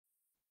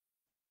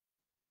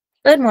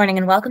Good morning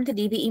and welcome to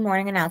DVE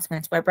Morning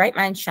Announcements, where bright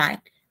minds shine.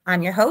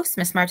 I'm your host,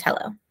 Miss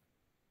Martello.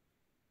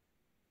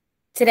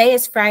 Today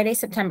is Friday,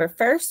 September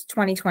 1st,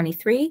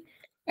 2023,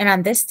 and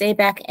on this day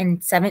back in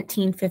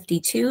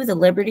 1752, the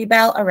Liberty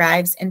Bell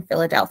arrives in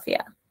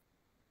Philadelphia.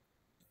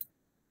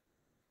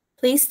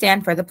 Please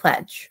stand for the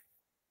pledge.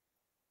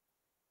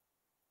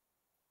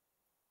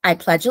 I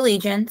pledge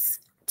allegiance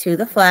to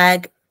the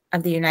flag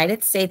of the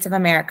United States of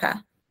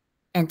America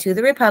and to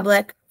the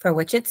republic for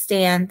which it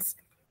stands,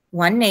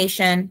 one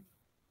nation,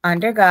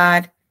 under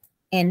God,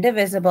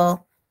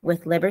 indivisible,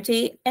 with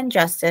liberty and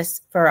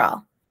justice for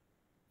all.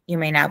 You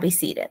may now be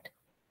seated.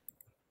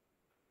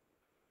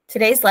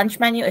 Today's lunch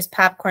menu is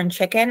popcorn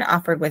chicken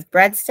offered with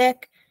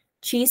breadstick,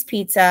 cheese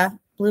pizza,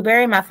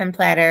 blueberry muffin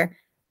platter,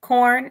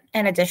 corn,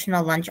 and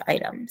additional lunch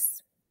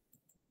items.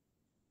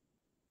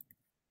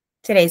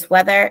 Today's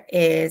weather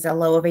is a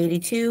low of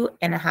 82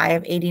 and a high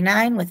of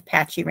 89 with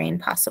patchy rain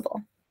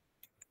possible.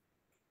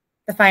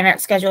 The fine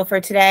art schedule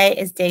for today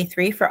is day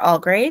 3 for all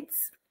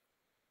grades.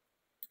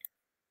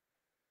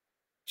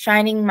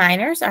 Shining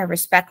minors are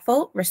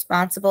respectful,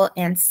 responsible,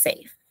 and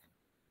safe.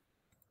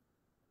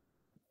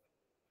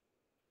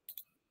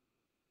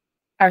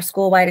 Our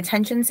school-wide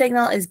attention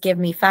signal is give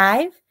me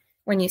 5.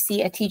 When you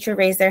see a teacher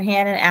raise their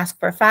hand and ask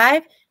for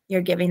 5, you're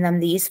giving them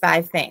these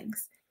 5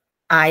 things: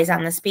 eyes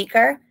on the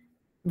speaker,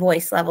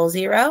 voice level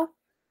 0,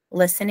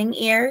 listening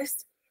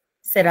ears,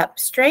 sit up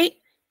straight,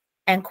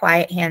 and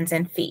quiet hands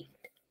and feet.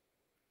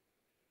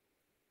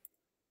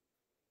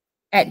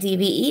 At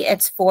DVE,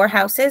 it's 4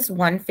 houses,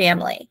 1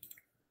 family.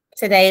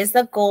 Today is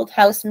the Gold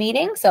House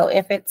meeting, so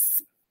if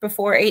it's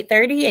before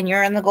 8:30 and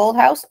you're in the Gold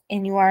House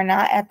and you are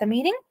not at the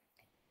meeting,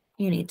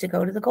 you need to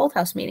go to the Gold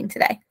House meeting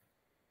today.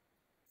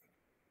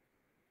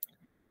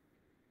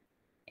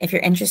 If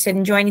you're interested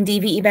in joining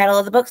DVE Battle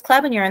of the Books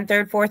Club and you're in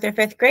 3rd, 4th, or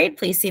 5th grade,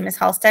 please see Ms.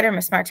 Halstead or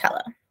Ms.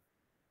 Martello.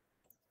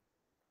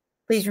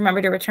 Please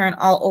remember to return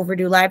all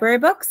overdue library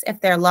books. If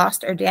they're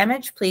lost or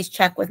damaged, please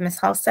check with Ms.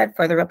 Halstead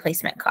for the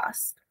replacement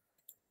cost.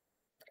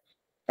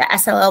 The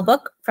SLL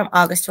book from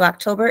August to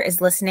October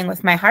is Listening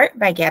with My Heart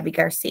by Gabby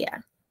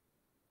Garcia.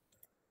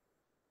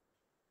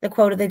 The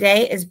quote of the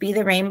day is "Be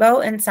the rainbow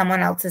in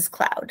someone else's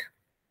cloud."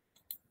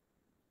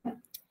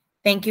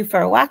 Thank you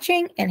for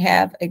watching and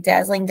have a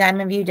dazzling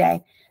Diamond View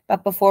day.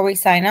 But before we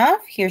sign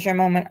off, here's your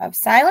moment of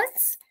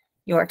silence.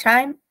 Your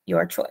time,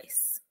 your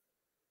choice.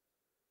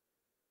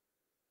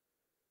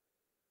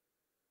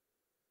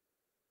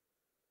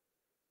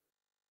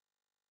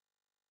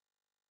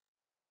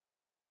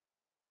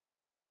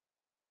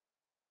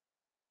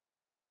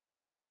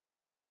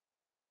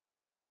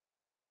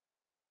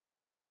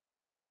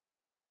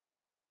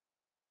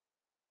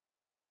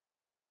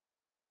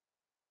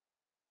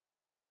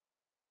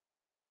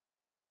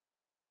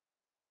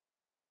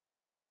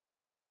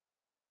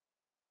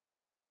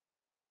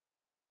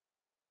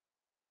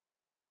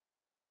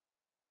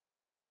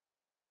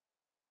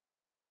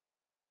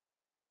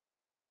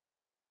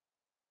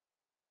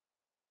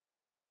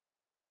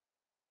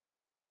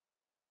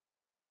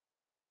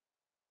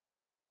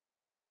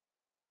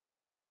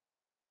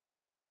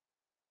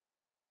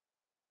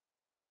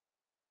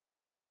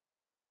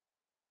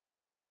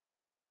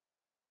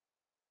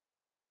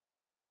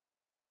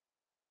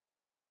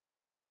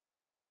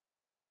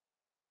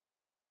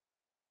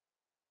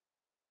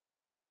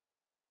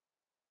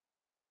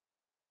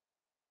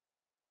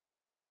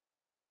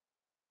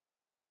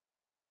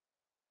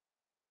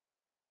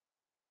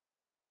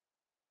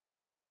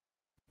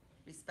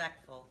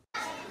 Respectful.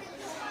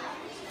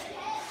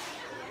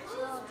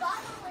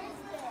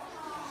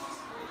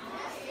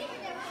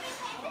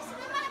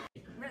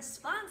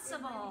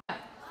 Responsible.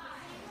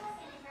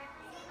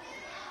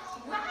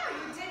 Wow,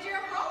 you did your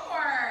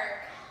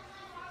homework.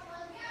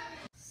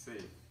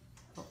 Safe.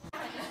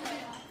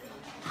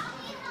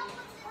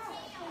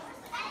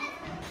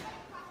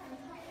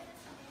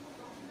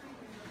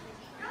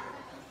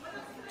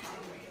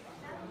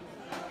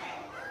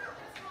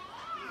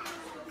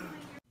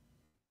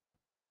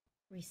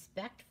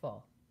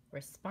 Respectful,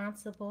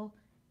 responsible,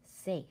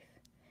 safe.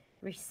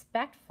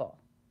 Respectful,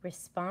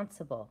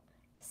 responsible,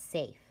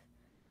 safe.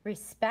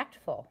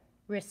 Respectful,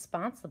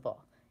 responsible,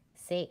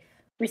 safe.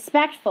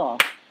 Respectful,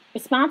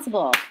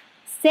 responsible,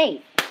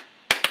 safe.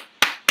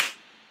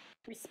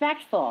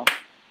 Respectful,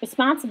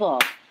 responsible,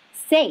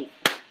 safe.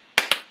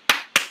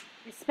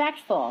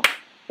 Respectful,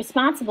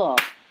 responsible,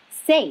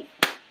 safe.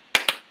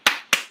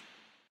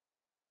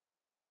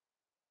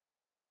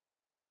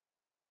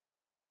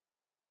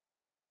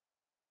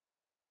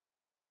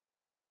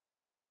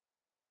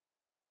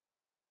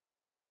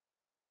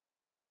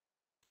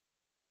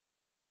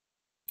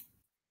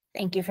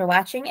 Thank you for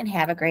watching and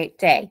have a great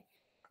day.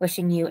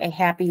 Wishing you a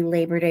happy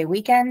Labor Day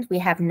weekend. We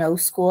have no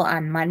school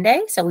on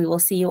Monday, so we will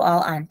see you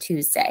all on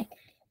Tuesday.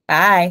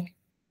 Bye.